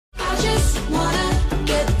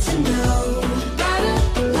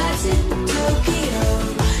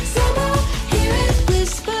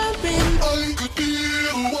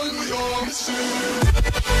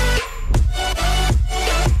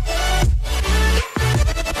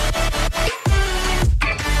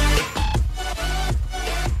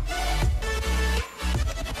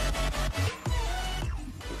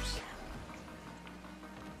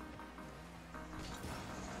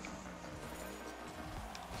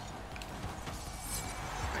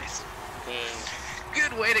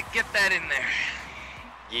good way to get that in there.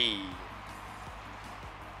 Yee.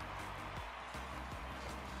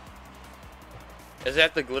 Is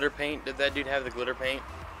that the glitter paint? Did that dude have the glitter paint?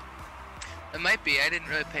 It might be. I didn't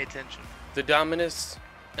really pay attention. The Dominus,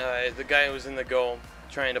 the guy who was in the goal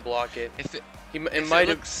trying to block it. If it It might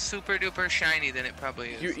have looks super duper shiny, then it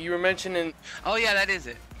probably is. You were mentioning. Oh yeah, that is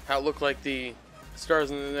it. How it looked like the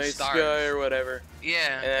stars in the night Stars. sky or whatever.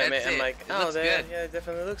 Yeah, And that's I'm it. like, It oh, looks that, good. yeah, it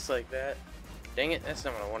definitely looks like that. Dang it, that's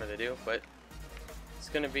not what I wanted to do, but it's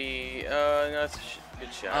gonna be, no, it's a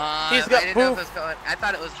good shot. He's got I didn't know if it poof. was going. I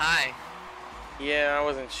thought it was high. Yeah, I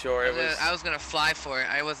wasn't sure. I was gonna fly for it.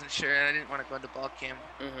 I wasn't sure, and I didn't want to go into ball cam.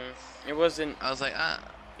 It wasn't. I was like,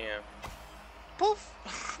 Yeah. poof.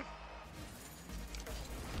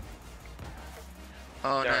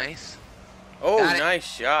 Oh, Darn. nice. Oh, Got it. nice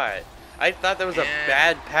shot. I thought that was a Yeah.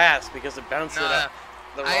 bad pass because it bounced it No, up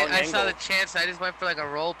the wrong I angle. saw the chance. I just went for like a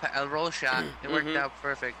roll shot. It worked out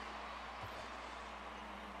perfect.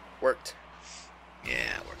 Worked.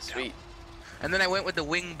 Yeah, it worked Sweet. out. And then I went with the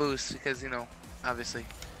wing boost because, you know, obviously,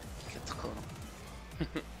 it's cool.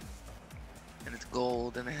 And it's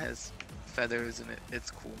gold and it has feathers and it's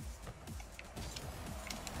cool.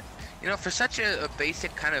 You know, for such a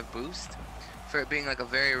basic kind of boost, for it being like a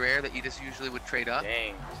very rare that you just usually would trade up,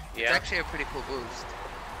 Dang. it's Yeah. actually a pretty cool boost.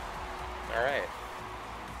 All right.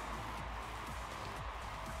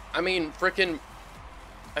 I mean, frickin',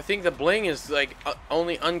 I think the bling is like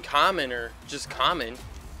only uncommon or just common.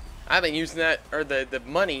 I've been using that, or the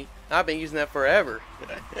money, I've been using that forever.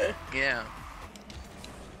 Yeah.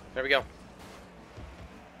 There we go.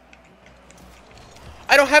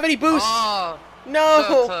 I don't have any boost. Oh, No.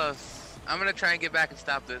 so close. I'm gonna try and get back and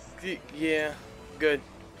stop this. Yeah, good.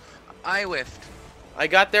 I whiffed. I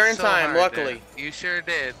got there in So time, hard luckily. there. You sure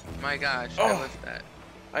did. My gosh, Oh. I whiffed that.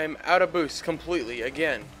 I am out of boost completely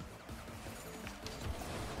again.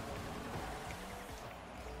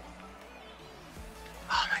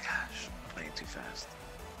 Oh my gosh, playing too fast.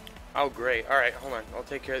 Oh, great. All right, hold on. I'll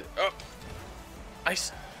take care of. Oh,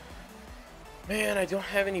 man, I don't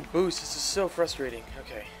have any boost. This is so frustrating.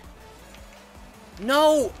 Okay.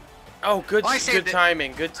 No. Oh, good. Oh, I good saved it.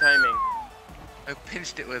 timing. Good timing. I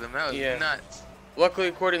pinched it with him. That was Yeah. nuts. Luckily,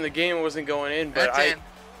 according to the game, it wasn't going in, but That's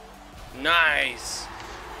in. Nice.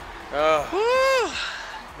 Oh, Woo!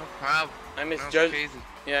 No problem. I That was misjudged. crazy.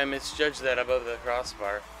 Yeah, I misjudged that above the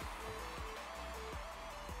crossbar.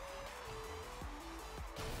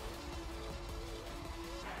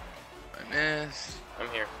 I missed. I'm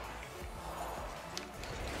here.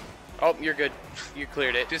 Oh, you're good. You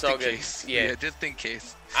cleared it. Just it's all in good. case. Yeah, just in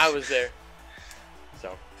case. I was there.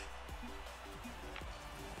 So.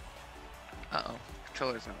 Uh-oh.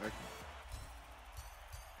 Controller's not working.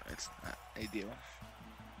 It's not ideal.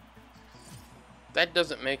 That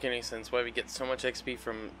doesn't make any sense why we get so much XP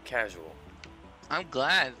from casual. I'm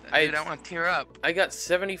glad. I- Dude, I want to tear up. I got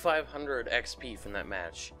 7,500 XP from that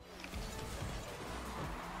match.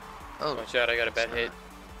 Oh, Watch out, I got a bad hit.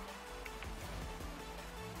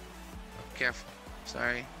 careful.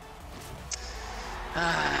 Sorry.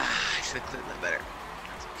 I should have cleared that better.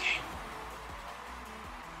 That's okay.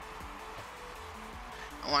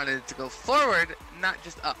 I wanted it to go forward, not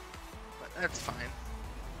just up. But that's fine.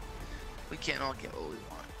 We can't all get what we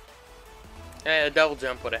want. Yeah, a double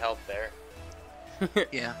jump would have helped there.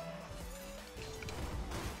 Yeah.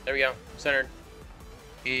 There we go. Centered.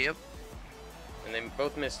 Yep. And they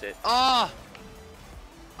both missed it. Oh!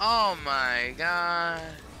 Oh my god.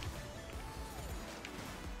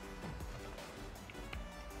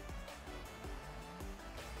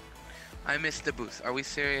 I missed the boost. Are we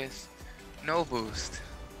serious? No boost.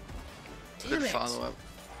 Damn Good it. follow up.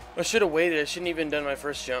 I should have waited. I shouldn't even done my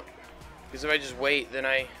first jump. Because if I just wait, then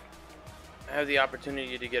I have the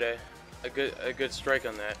opportunity to get a good strike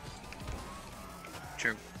on that.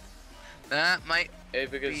 True. That might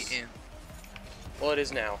Because, be in. well, it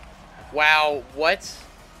is now. Wow, what?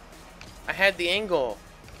 I had the angle.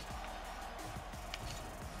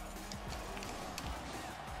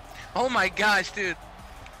 Oh my gosh, dude.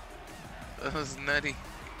 That was nutty.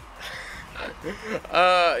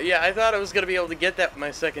 Yeah, I thought I was gonna be able to get that with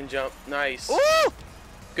my second jump. Nice. Ooh!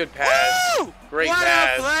 Good pass. Woo! Great what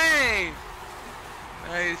pass. a play!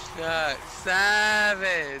 Nice shot.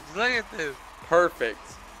 Savage. Look at this. Perfect.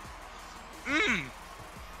 Mmm.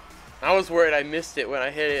 I was worried I missed it when I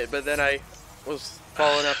hit it, but then I was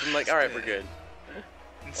following up. I'm like, all right, we're good.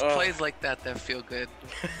 It's plays like that feel good.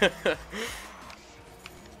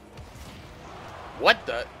 What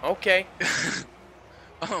the? Okay.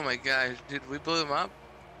 Oh my gosh, dude, we blew him up.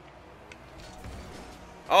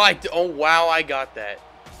 Oh wow, I got that.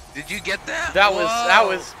 Did you get that? That Whoa.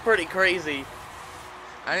 was pretty crazy.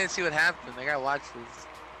 I didn't see what happened. I gotta watch this.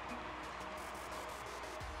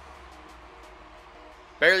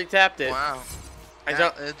 Barely tapped it. Wow. I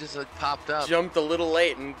It just like popped up. jumped a little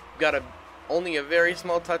late and got only a very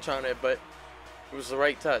small touch on it, but it was the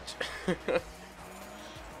right touch.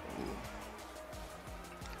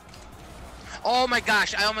 Oh my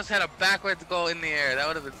gosh, I almost had a backwards goal in the air. That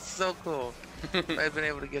would have been so cool. If I'd been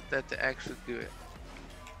able to get that to actually do it.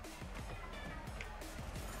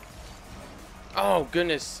 Oh,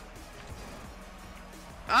 goodness.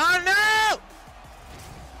 Oh no!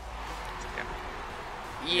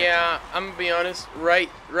 Yeah, I'm gonna be honest. Right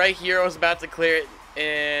here, I was about to clear it,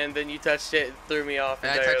 and then you touched it and threw me off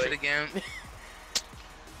Did I entirely. touch it again?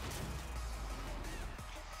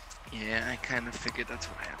 Yeah, I kind of figured that's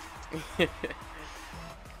what happened.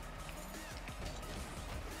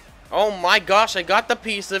 Oh my gosh, I got the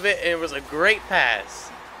piece of it, and it was a great pass.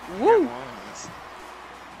 Woo! Woo!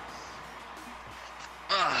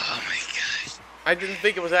 Oh my gosh. I didn't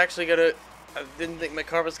think it was actually gonna. I didn't think my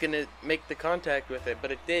car was gonna make the contact with it,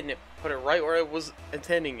 but it did, and it put it right where I was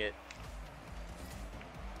intending it.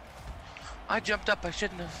 I jumped up. I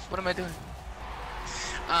shouldn't have. What am I doing?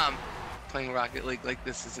 Playing Rocket League like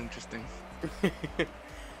this is interesting.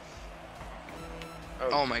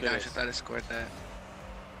 Oh my gosh, I thought I scored that.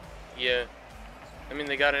 Yeah. I mean,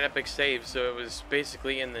 they got an epic save, so it was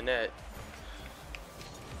basically in the net.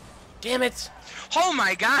 Damn it! Oh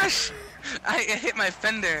my gosh! I hit my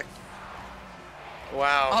fender.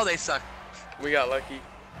 Wow. Oh, they suck. We got lucky.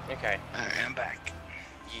 Okay. Alright, I'm back.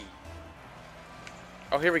 Yeah.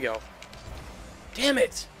 Oh, here we go. Damn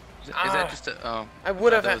it! Is that just a... Oh. I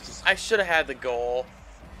would have. Just... I should have had the goal.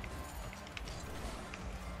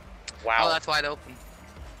 Wow. Oh, that's wide open.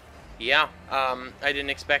 Yeah. I didn't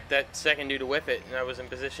expect that second dude to whip it, and I was in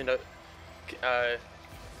position to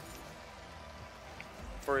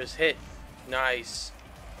for his hit. Nice.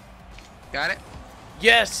 Got it?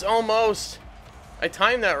 Yes, almost. I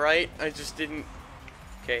timed that right. I just didn't.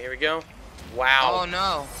 Okay, here we go. Wow. Oh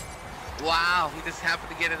no. Wow, he just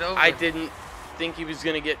happened to get it over. I didn't think he was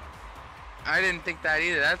gonna get. I didn't think that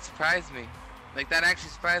either. That surprised me. Like, that actually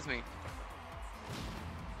surprised me.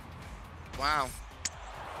 Wow.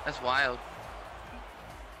 That's wild.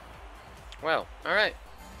 Well, all right.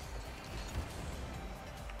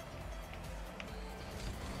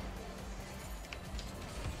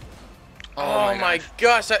 Oh my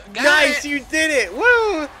gosh! Nice, you did it!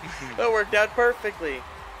 Woo! That worked out perfectly,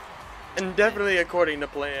 and definitely according to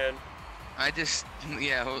plan. I just,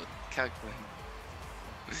 yeah, calculating.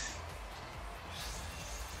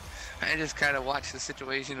 I just kind of watched the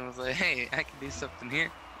situation and was like, hey, I can do something here.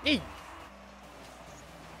 Hey.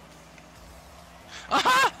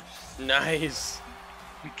 Aha! Nice.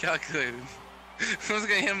 Calculated. I was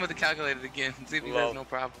gonna hit him with the calculated again and see if he has no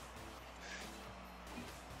problem.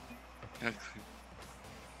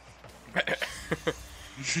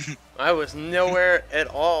 I was nowhere at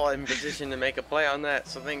all in position to make a play on that,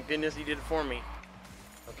 so thank goodness he did it for me.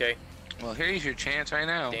 Okay. Well, here's your chance right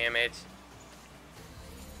now. Damn it.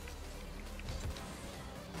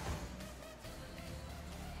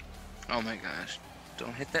 Oh my gosh.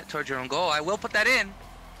 Don't hit that towards your own goal. I will put that in.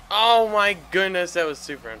 Oh my goodness, that was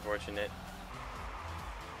super unfortunate.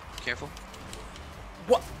 Careful.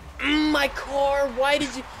 What? My car, why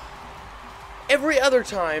did you... Every other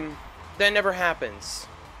time, that never happens.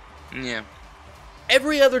 Yeah.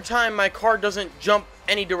 Every other time, my car doesn't jump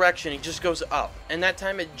any direction. It just goes up. And that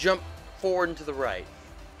time, it jumped forward and to the right.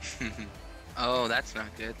 Oh, that's not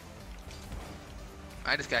good.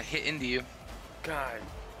 I just got hit into you. God.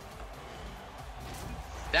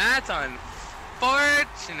 That's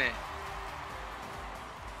unfortunate.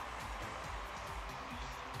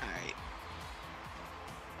 Alright.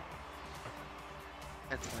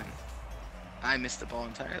 That's fine. I missed the ball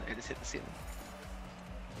entirely. I just hit the ceiling.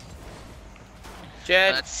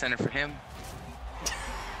 Jed. That's center for him.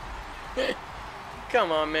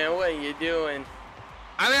 Come on, man. What are you doing?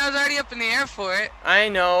 I mean, I was already up in the air for it. I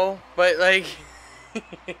know, but like...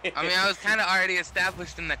 I mean, I was kind of already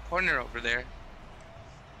established in that corner over there.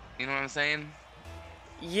 You know what I'm saying?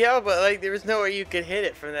 Yeah, but like there was nowhere you could hit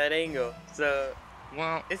it from that angle. So,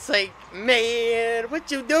 well, it's like, man,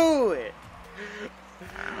 what you doing?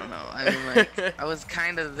 I don't know. I mean, like, I was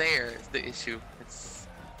kind of there. Is the issue.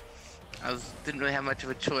 Didn't really have much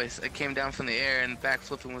of a choice. I came down from the air, and back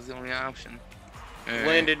flipping was the only option.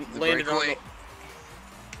 Landed on the...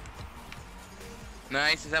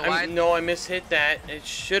 Nice. Is that wide? No, I mishit that. It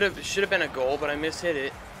should have been a goal, but I mishit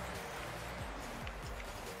it.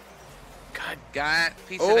 God. Got a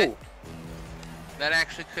piece of it. That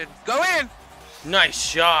actually could go in. Nice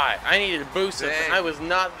shot. I needed a boost. I was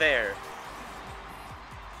not there.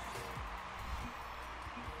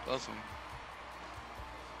 close one.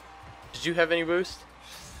 Did you have any boost?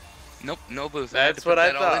 Nope, no boost. That's what I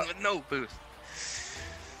all in thought. with no boost.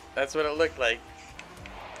 That's what it looked like.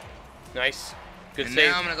 Nice. Good And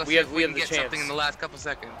save. now I'm gonna go we see have, if we we have can the get chance. something in the last couple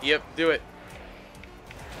seconds. Yep, do it.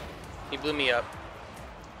 He blew me up.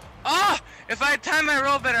 Oh! If I had timed my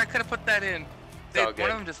roll better, I could have put that in. It's all good.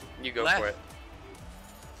 One of them just You go left. for it.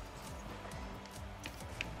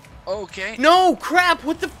 Okay. No, crap!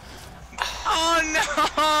 What the? Oh no!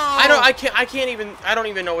 I don't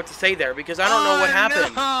even know what to say there because I don't know what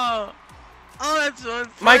happened. No. Oh, that's so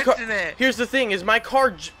My car. unfortunate. Here's the thing: is my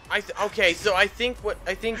car. Okay, so I think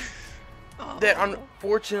that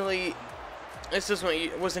unfortunately,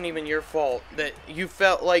 it wasn't even your fault. That you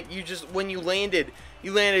felt like you just when you landed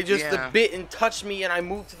just a bit and touched me, and I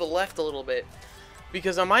moved to the left a little bit.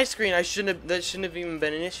 Because on my screen, that shouldn't have even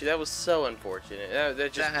been an issue. That was so unfortunate.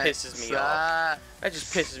 That just pisses me off. That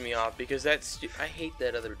just pisses me off because I hate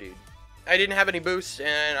that other dude. I didn't have any boosts,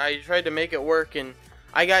 and I tried to make it work, and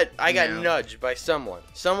I got nudged by someone.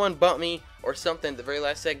 Someone bumped me or something at the very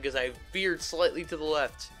last second because I veered slightly to the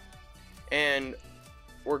left, and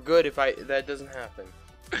we're good if that doesn't happen.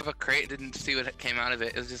 If a crate didn't see what came out of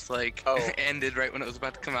it, it was just like it ended right when it was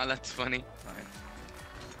about to come out. That's funny.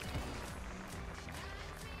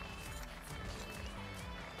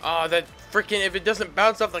 Oh, that freaking, if it doesn't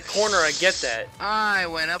bounce off the corner, I get that. I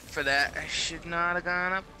went up for that. I should not have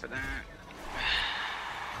gone up for that.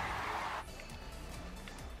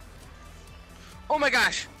 Oh my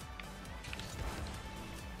gosh.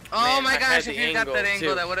 Oh Man, my I gosh, had if the you got that angle, angle,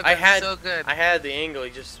 too. that would have been so good. I had the angle, he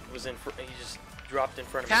just dropped in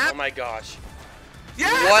front of me. Tap. Oh my gosh.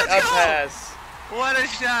 Yeah, What let's a go! pass. What a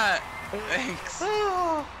shot. Thanks.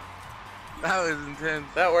 That was intense.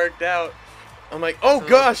 That worked out. I'm like, oh So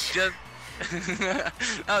gosh. Just that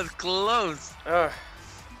was close. Yeah,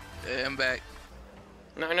 I'm back.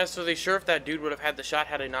 Not necessarily sure if that dude would have had the shot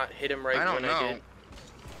had I not hit him right I don't when know. I did.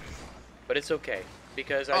 But it's okay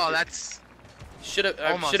because That's should have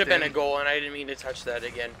been a goal, and I didn't mean to touch that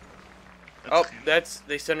again. okay.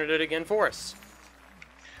 They centered it again for us.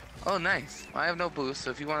 Oh, nice. I have no boost,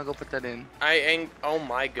 so if you want to go put that in. Oh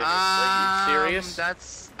my goodness, are you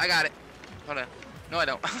serious? I got it. Hold on. No, I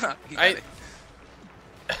don't. You got it.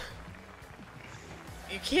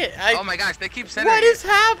 You can't. Oh my gosh, they keep centering. What is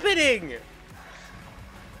happening?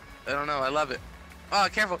 I don't know. I love it. Oh,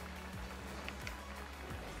 careful.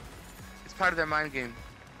 It's part of their mind game.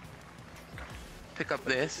 Pick up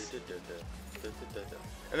this.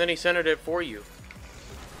 And then he centered it for you.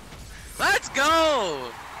 Let's go!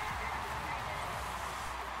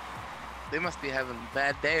 They must be having a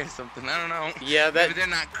bad day or something. I don't know. Yeah, maybe they're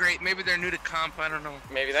not great. Maybe they're new to comp. I don't know.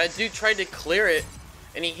 Maybe that dude tried to clear it,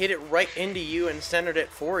 and he hit it right into you and centered it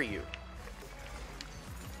for you.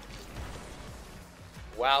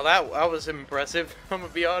 Wow, that was impressive. I'm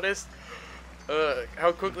gonna be honest.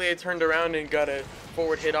 How quickly I turned around and got a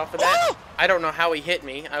forward hit off of that. Oh! I don't know how he hit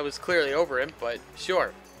me. I was clearly over him, but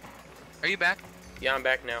sure. Are you back? Yeah, I'm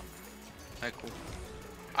back now. Alright, cool.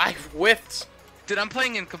 I whiffed. Dude, I'm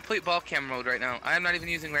playing in complete ball cam mode right now. I am not even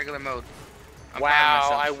using regular mode. I'm Wow, proud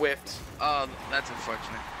of I myself. whiffed. Oh, that's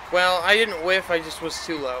unfortunate. Well, I didn't whiff. I just was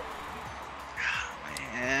too low. Oh,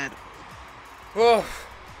 man. Oh.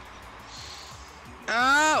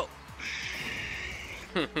 Oh!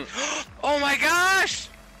 Oh my gosh!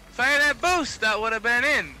 Fire that boost, that would have been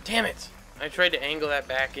in. Damn it! I tried to angle that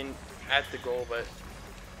back in at the goal, but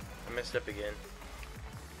I messed up again.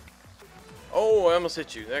 Oh, I almost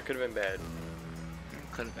hit you. That could have been bad.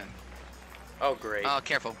 Could have been. Oh, great. Oh,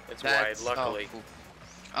 careful. It's wide, luckily. Oh,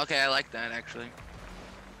 cool. Okay, I like that actually.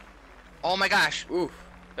 Oh my gosh. Oof.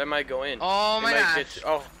 That might go in. Oh my gosh.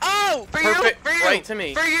 Oh, for perfect. you, for you, Right to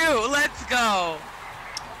me. For you. Let's go.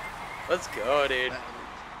 Let's go, dude. Let's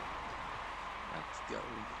go.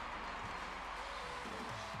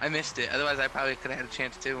 I missed it. Otherwise, I probably could have had a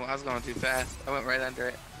chance too. I was going too fast. I went right under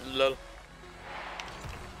it. Lol.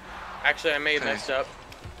 Actually, I may have messed up.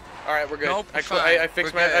 All right, we're good. Nope, I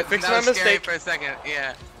fixed my Scary mistake. for a second.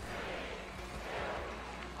 Yeah.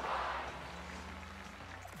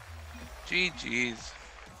 GG's.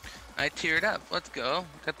 I teared up. Let's go.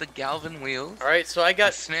 Got the Galvin wheels. All right, so I A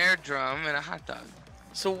got. snare drum and a hot dog.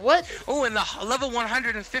 So what? Oh, and the level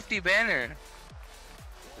 150 banner.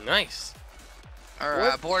 Nice.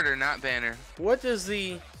 Or border, not banner. What does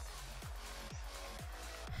the?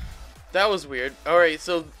 That was weird. All right,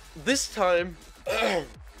 so this time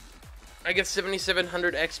I get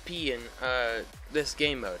 7,700 XP in this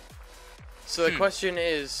game mode. So the question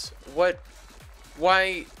is,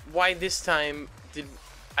 why this time did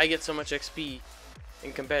I get so much XP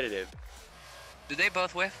in competitive? Did they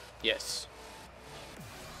both whiff? Yes.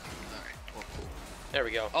 There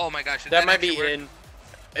we go. Oh my gosh. That might be in.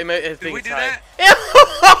 I think Did we it's do high. that?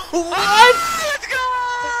 What? Let's go!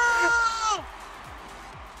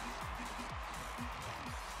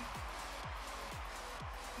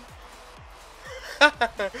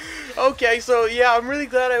 Okay, so yeah, I'm really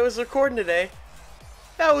glad I was recording today.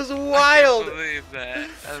 That was wild. I can't believe that.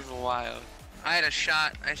 That was wild. I had a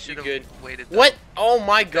shot. I should have waited. Though. What? Oh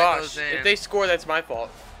my gosh! If they score, that's my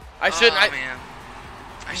fault. I shouldn't. Oh man.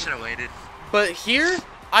 I should have waited. But here,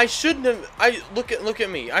 I shouldn't have. Look at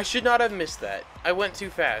me. I should not have missed that. I went too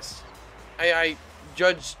fast. I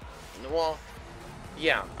judged. Well,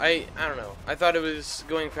 yeah. I don't know. I thought it was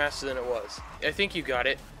going faster than it was. I think you got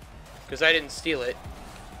it, because I didn't steal it.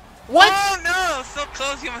 What? Oh no! So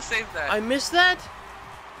close. You must save that. I missed that.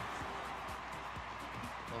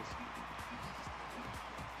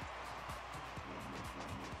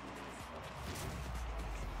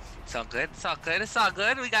 It's all good. It's all good. It's all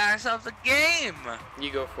good. We got ourselves a game. You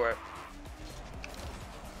go for it.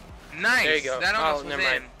 Nice. There you go. That almost was never in.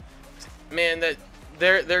 mind. Man, that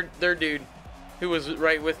their dude, who was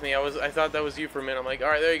right with me. I thought that was you for a minute. I'm like, all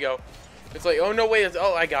right, there you go. It's like, oh no, wait.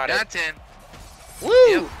 Oh, I got it. That's in. Woo!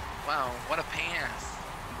 Yep. Wow, what a pass.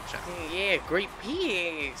 Good job. Yeah, great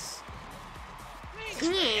piece.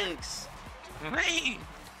 Thanks. Hey.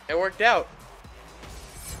 It worked out.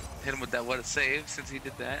 Hit him with that what a save since he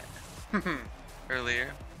did that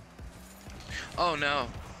earlier. Oh no.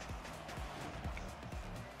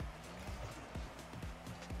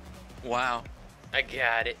 Wow. I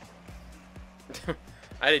got it.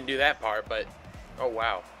 I didn't do that part, but oh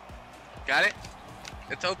wow. Got it?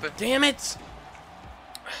 It's open. Damn it!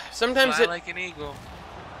 Sometimes Fly it. like an eagle.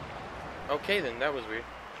 Okay, then that was weird.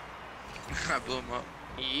 I blew him up.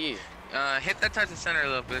 Yeah. Hit that towards the center a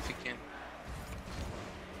little bit if you can.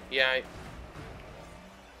 Yeah.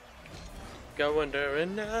 Go under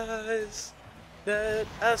an eyes that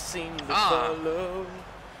I seem to follow.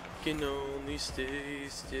 Can only stay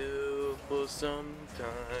still for some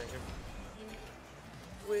time.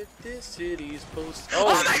 With this city's post.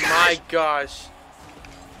 Oh, my gosh.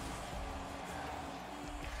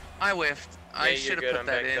 I whiffed. I should have put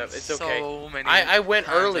that in. It's okay. So many I went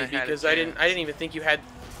early because I didn't even think you had.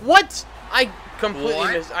 What? I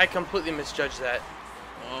completely misjudged that.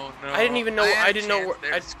 Oh no. I didn't even know. I didn't know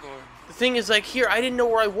where. The thing is, like here, I didn't know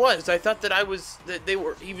where I was. I thought that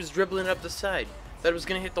he was dribbling up the side. That it was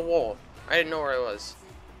gonna hit the wall. I didn't know where I was.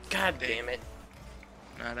 God damn it.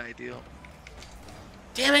 Not ideal.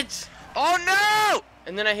 Damn it! Oh no!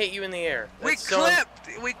 And then I hit you in the air. We clipped.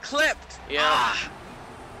 We clipped. Yeah. Ah.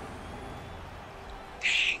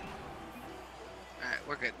 Dang. Alright,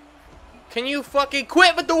 we're good. Can you fucking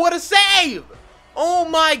quit with the what a save? Oh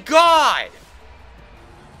my god!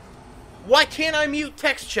 Why can't I mute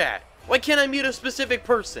text chat? Why can't I mute a specific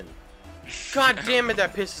person? God damn it,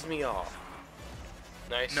 that pisses me off.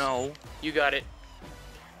 Nice. No. You got it.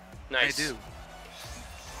 Nice. I do.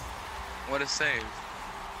 What a save.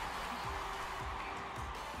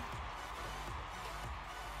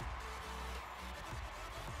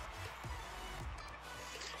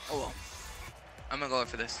 Oh well. I'm gonna go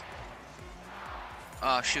for this.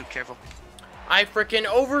 Oh shoot, careful. I freaking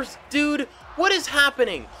dude, what is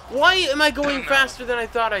happening? Why am I going faster than I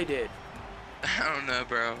thought I did? I don't know,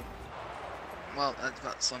 bro. Well, that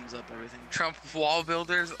about sums up everything. Trump wall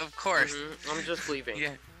builders, of course. I'm just leaving.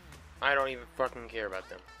 Yeah. I don't even fucking care about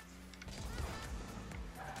them.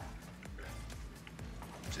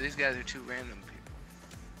 So these guys are two random people.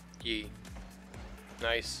 Yee.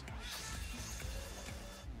 Nice.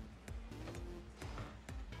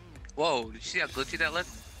 Whoa, did you see how glitchy that looked?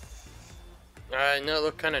 No, it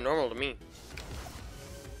looked kind of normal to me.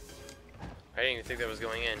 I didn't even think that was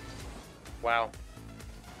going in. Wow.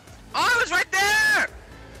 Oh, it was right there!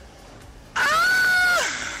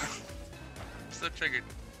 Ah! I'm so triggered.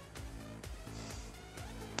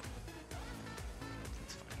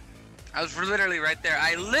 I was literally right there.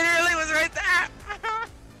 I literally was right there!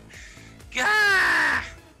 Gah!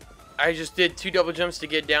 I just did 2 double jumps to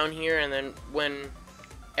get down here, and then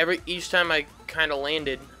each time I kind of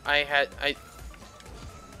landed, I had Is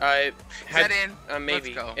that in?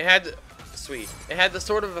 maybe. Let's go. It had sweet. It had the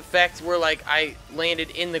sort of effect where like I landed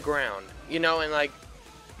in the ground, you know, and like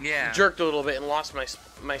jerked a little bit and lost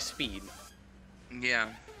my speed. Yeah.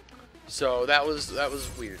 So that was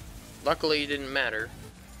weird. Luckily, it didn't matter.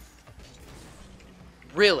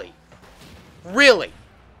 Really? Really?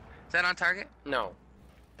 Is that on target? No.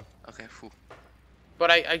 Okay, whew. But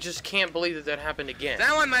I just can't believe that happened again.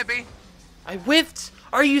 That one might be. I whiffed!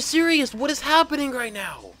 Are you serious? What is happening right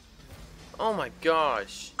now? Oh my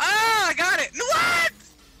gosh. Oh, I got it! What?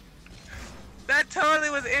 That totally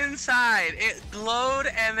was inside. It glowed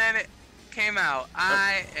and then it came out.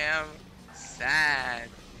 I am sad.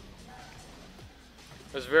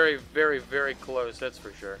 It was very, very, very close, that's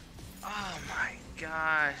for sure. Oh my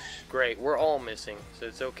gosh. Great, we're all missing, so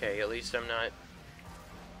it's okay. At least I'm not...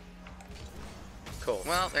 Cool.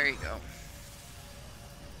 Well, there you go.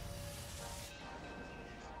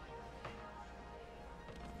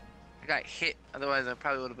 I got hit, otherwise I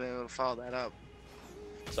probably would have been able to follow that up.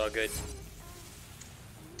 It's all good.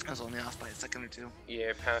 I was only off by a second or two. Yeah,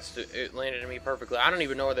 it passed. It landed on me perfectly. I don't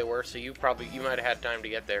even know where they were, so you might have had time to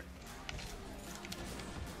get there.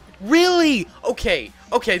 Really? Okay.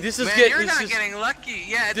 Okay. This is good. You're not getting lucky.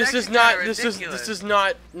 Yeah. This is not. This is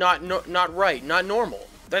not right. Not normal.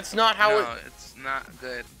 That's not how it. No, it's not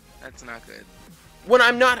good. That's not good. When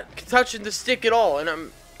I'm not touching the stick at all,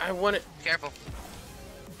 and I want it. Careful.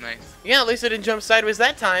 Nice. Yeah. At least I didn't jump sideways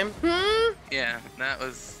that time. Yeah, that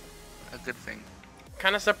was a good thing.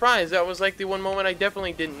 Kind of surprised. That was like the one moment I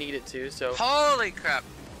definitely didn't need it to. So. Holy crap.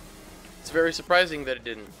 It's very surprising that it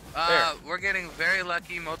didn't. We're getting very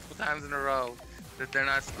lucky multiple times in a row that they're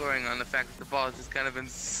not scoring on the fact that the ball has just kind of been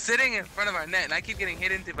sitting in front of our net, and I keep getting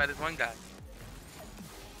hit into by this one guy.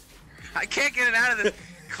 I can't get it out of this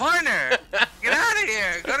corner. Get out of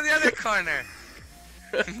here. Go to the other corner.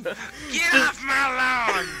 Get off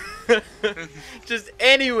my lawn. Just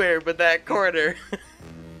anywhere but that corner.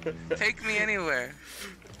 Take me anywhere.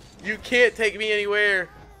 You can't take me anywhere.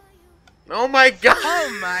 Oh my god!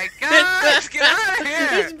 Oh my god! Get out of here!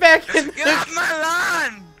 It's back in Get off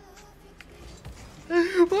my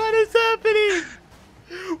lawn! What is happening?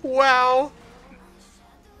 Wow!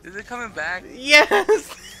 Is it coming back?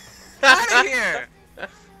 Yes! Out of here!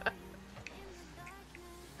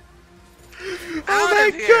 Oh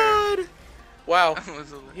my god! Wow.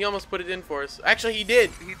 He almost put it in for us. Actually, he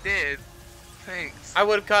did. He did. Thanks. I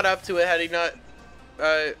would have caught up to it had he not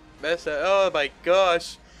messed up. Oh my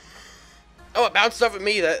gosh. Oh, it bounced off at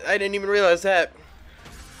me. That I didn't even realize that.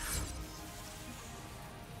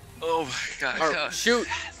 Oh my god. Oh, shoot.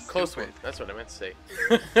 Close one. That's what I meant to say.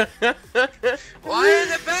 Why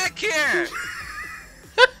is it back here?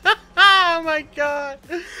 Oh my god.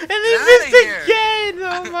 And this is again.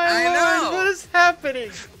 Oh my I lord. know. What is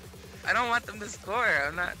happening? I don't want them to score.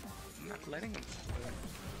 I'm not letting them score.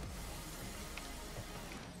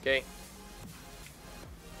 Okay.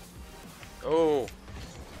 Oh.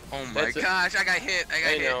 Oh my gosh, I got hit.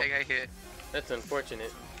 I got hit. That's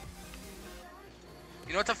unfortunate.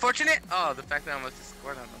 You know what's unfortunate? Oh, the fact that I almost just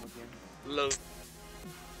scored on them again. Low.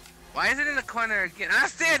 Why is it in the corner again? I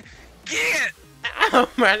said, get it! Oh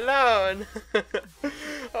my lord.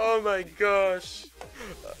 Oh my gosh.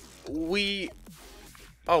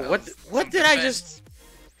 Oh, what did I just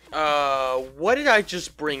what did I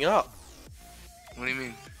just bring up? What do you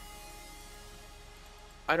mean?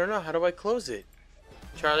 I don't know. How do I close it?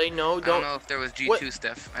 Charlie, no, don't. I don't know if there was G2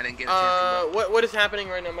 stuff. I didn't get a chance to look. What is happening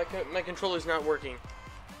right now? My controller's not working.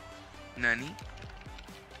 Nani?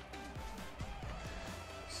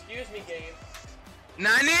 Excuse me, game.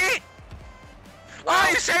 Nani? Wow. Oh,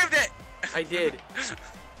 you saved it! I did.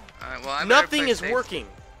 Alright, well, Nothing is working.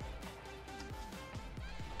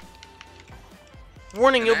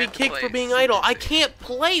 Warning, you'll be kicked for being idle. I can't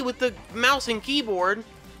play with the mouse and keyboard.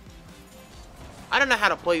 I don't know how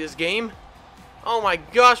to play this game. Oh my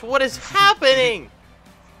gosh, what is happening?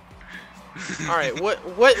 Alright,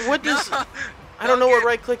 what does... No, I don't know what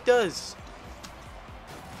right click does.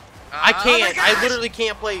 I can't. Oh I literally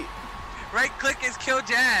can't play. Right click is kill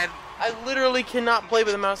Jad. I literally cannot play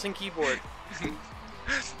with a mouse and keyboard.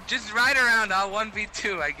 Just ride around all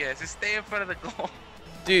 1v2, I guess. Just stay in front of the goal.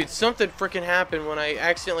 Dude, something freaking happened when I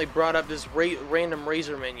accidentally brought up this random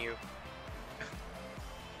razor menu.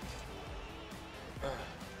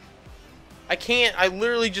 I can't. I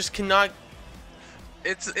literally just cannot.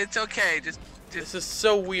 It's okay. Just this is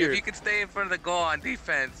so weird. If you can stay in front of the goal on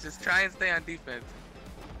defense, just try and stay on defense.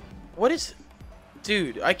 What is...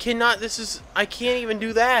 Dude, I cannot... I can't even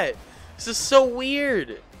do that. This is so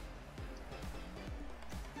weird.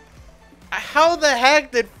 How the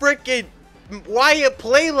heck did frickin' Wyatt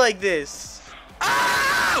play like this?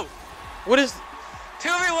 Oh! What is...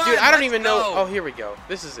 2v1. Dude, I don't even know... Oh, here we go.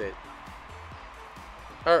 This is it.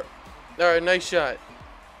 Alright, nice shot.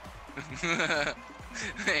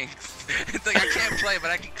 Thanks. It's like I can't play,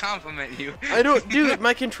 but I can compliment you. I don't... Dude,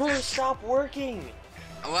 my controller stopped working.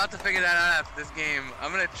 We'll have to figure that out after this game.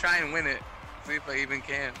 I'm gonna try and win it. See if I even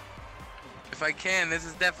can. If I can, this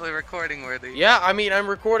is definitely recording worthy. Yeah, I mean, I'm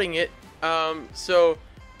recording it. So...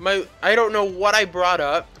 I don't know what I brought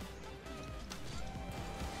up.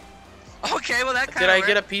 Okay, well that kind of Did I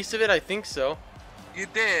get a piece of it? I think so. You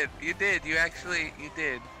did. You did. You actually. You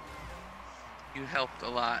did. You helped a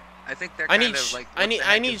lot. I think they're kind of like.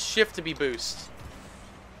 I need shift to be boost.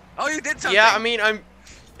 Oh, you did something. Yeah, I mean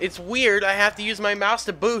It's weird. I have to use my mouse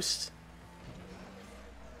to boost.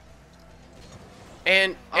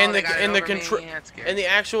 And the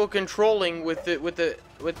actual controlling with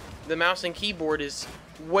the mouse and keyboard is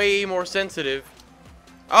way more sensitive.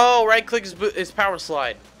 Oh, right click is power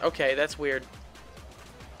slide. Okay, that's weird.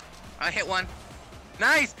 I hit one.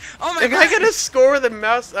 Nice. Oh my god. Am I gonna score the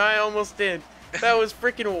mouse? I almost did. That was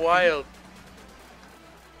freaking wild.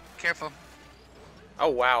 Careful. Oh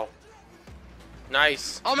wow.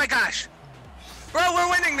 Nice. Oh my gosh. Bro, we're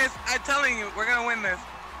winning this. I'm telling you, we're gonna win this.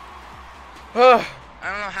 I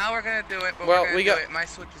don't know how we're gonna do it, but we're gonna do it. My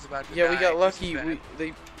Switch is about to die. Yeah, we got lucky.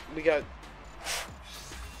 We got.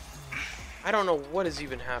 I don't know what is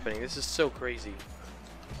even happening. This is so crazy.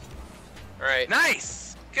 All right.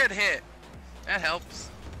 Nice. Good hit. That helps.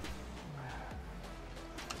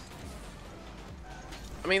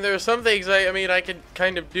 I mean, there are some things I could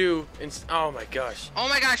kind of do. Oh my gosh. Oh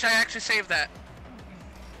my gosh! I actually saved that.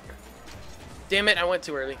 Damn it! I went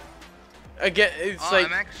too early. Again, it's like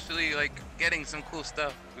I'm actually like getting some cool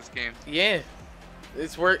stuff this game. Yeah,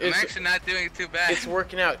 I'm actually not doing too bad. It's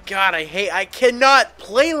working out. God, I cannot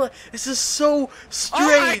play. This is so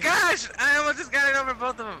strange. Oh my gosh! I almost just got it over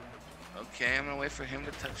both of them. Okay, I'm gonna wait for him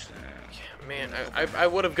to touch that. Yeah, man, I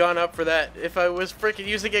would have gone up for that if I was freaking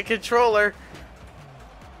using a controller.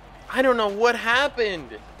 I don't know what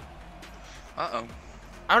happened. Uh-oh.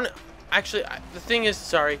 I don't know. Actually, the thing is,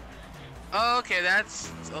 sorry. Oh, okay, that's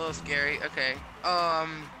a little scary. Okay. Oh,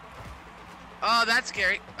 that's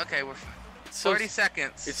scary. Okay, we're fine. 40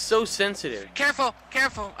 seconds. It's so sensitive. Careful,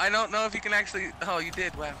 careful. I don't know if you can actually. Oh, you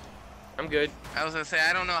did. Wow. I'm good. I was gonna say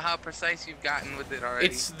I don't know how precise you've gotten with it already.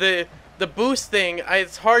 It's the boost thing.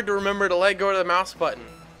 It's hard to remember to let go of the mouse button.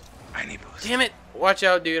 I need boost. Damn it! Watch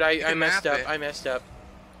out, dude. I messed up. I messed up.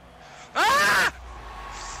 Ah!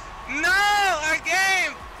 No! Our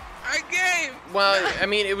game! Our game! Well, I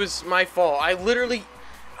mean, it was my fault. I literally,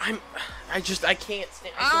 I can't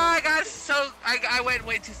stand. I got so I went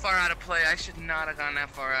way too far out of play. I should not have gone that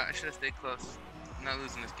far out. I should have stayed close. I'm not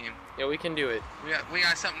losing this game. Yeah, we can do it. We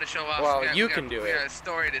got something to show off. Well, you can do it. We got a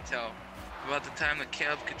story to tell about the time the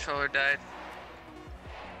Caleb controller died.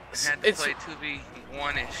 I had to play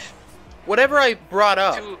 2v1ish. Whatever I brought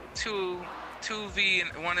up. 2v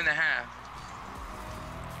and 1.5.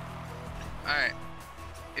 Alright.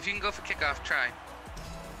 If you can go for kickoff, try.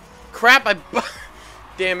 Crap,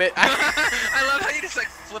 damn it. I love how you just like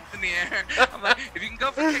flipped in the air. I'm like, if you can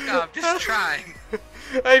go for kickoff, just try.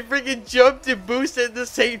 I freaking jumped and boosted at the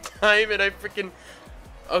same time and I freaking...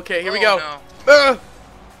 Okay, here we go. No.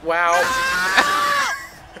 Wow. Ah!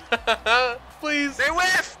 Please. They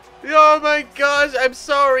whiffed! Oh my gosh, I'm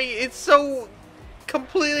sorry. It's so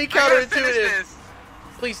completely counterintuitive.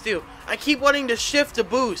 Please do. I keep wanting to shift to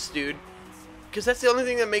boost, dude. Because that's the only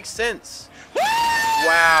thing that makes sense.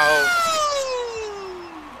 Wow.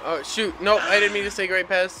 Oh, shoot. Nope, I didn't mean to say great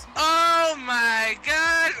pass. Oh my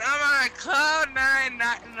gosh. I'm on a cloud 9,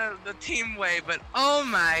 not in the team way, but oh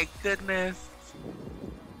my goodness.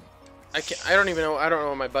 I don't even know. I don't know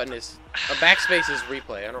what my button is. A backspace is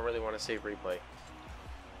replay. I don't really want to save replay.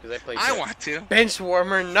 Because I want to. Bench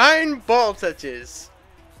warmer, 9 ball touches.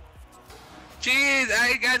 Jeez,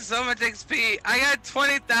 I got so much XP. I got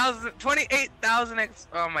 28,000 XP.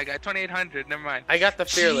 Oh my god, 2,800. Never mind. I got the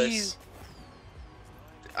fearless. Jeez.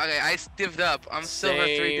 Okay, I divvied up. I'm silver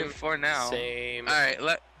 3, div 4 now. Same. All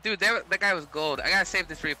right, dude, that guy was gold. I gotta save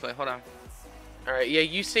this replay. Hold on. All right, yeah,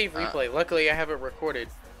 you save replay. Luckily, I have it recorded.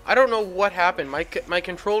 I don't know what happened. My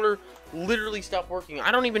controller literally stopped working.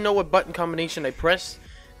 I don't even know what button combination I pressed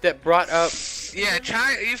that brought up. Yeah,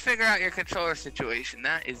 you figure out your controller situation.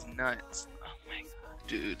 That is nuts.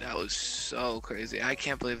 Dude, that was so crazy. I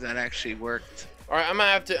can't believe that actually worked. Alright, I'm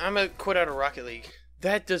gonna quit out of Rocket League.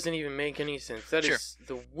 That doesn't even make any sense. That is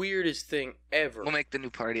the weirdest thing ever. We'll make the new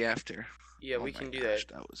party after. Yeah, we can do that.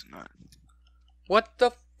 That was nuts. What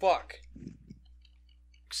the fuck?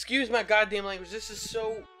 Excuse my goddamn language. This is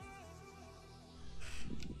so...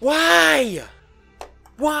 Why?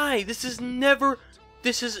 Why? This has never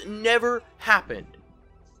happened.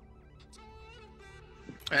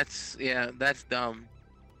 That's dumb.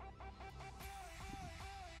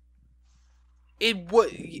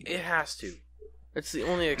 It has to. That's the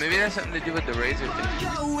only explanation. Maybe that's something to do with the razor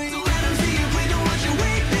thing.